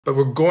but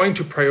we're going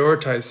to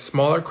prioritize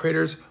smaller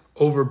creators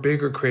over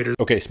bigger creators.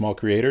 Okay, small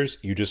creators,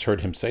 you just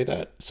heard him say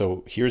that.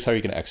 So here's how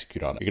you're going to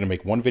execute on it. You're going to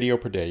make one video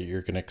per day.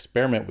 You're going to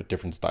experiment with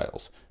different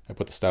styles. I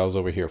put the styles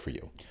over here for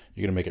you.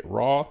 You're going to make it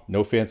raw,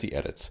 no fancy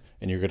edits,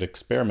 and you're going to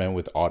experiment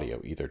with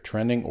audio, either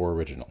trending or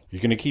original.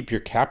 You're going to keep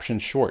your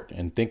captions short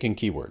and think in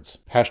keywords.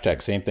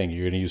 Hashtag, same thing.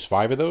 You're going to use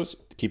 5 of those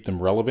to keep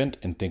them relevant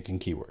and think in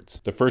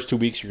keywords. The first 2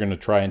 weeks, you're going to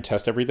try and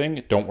test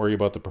everything. Don't worry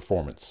about the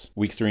performance.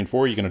 Weeks 3 and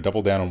 4, you're going to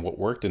double down on what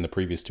worked in the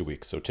previous 2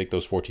 weeks. So take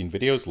those 14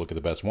 videos, look at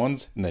the best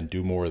ones, and then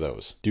do more of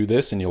those. Do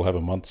this and you'll have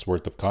a month's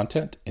worth of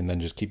content, and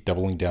then just keep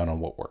doubling down on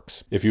what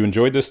works. If you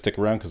enjoyed this, stick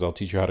around because I'll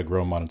teach you how to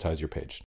grow and monetize your page.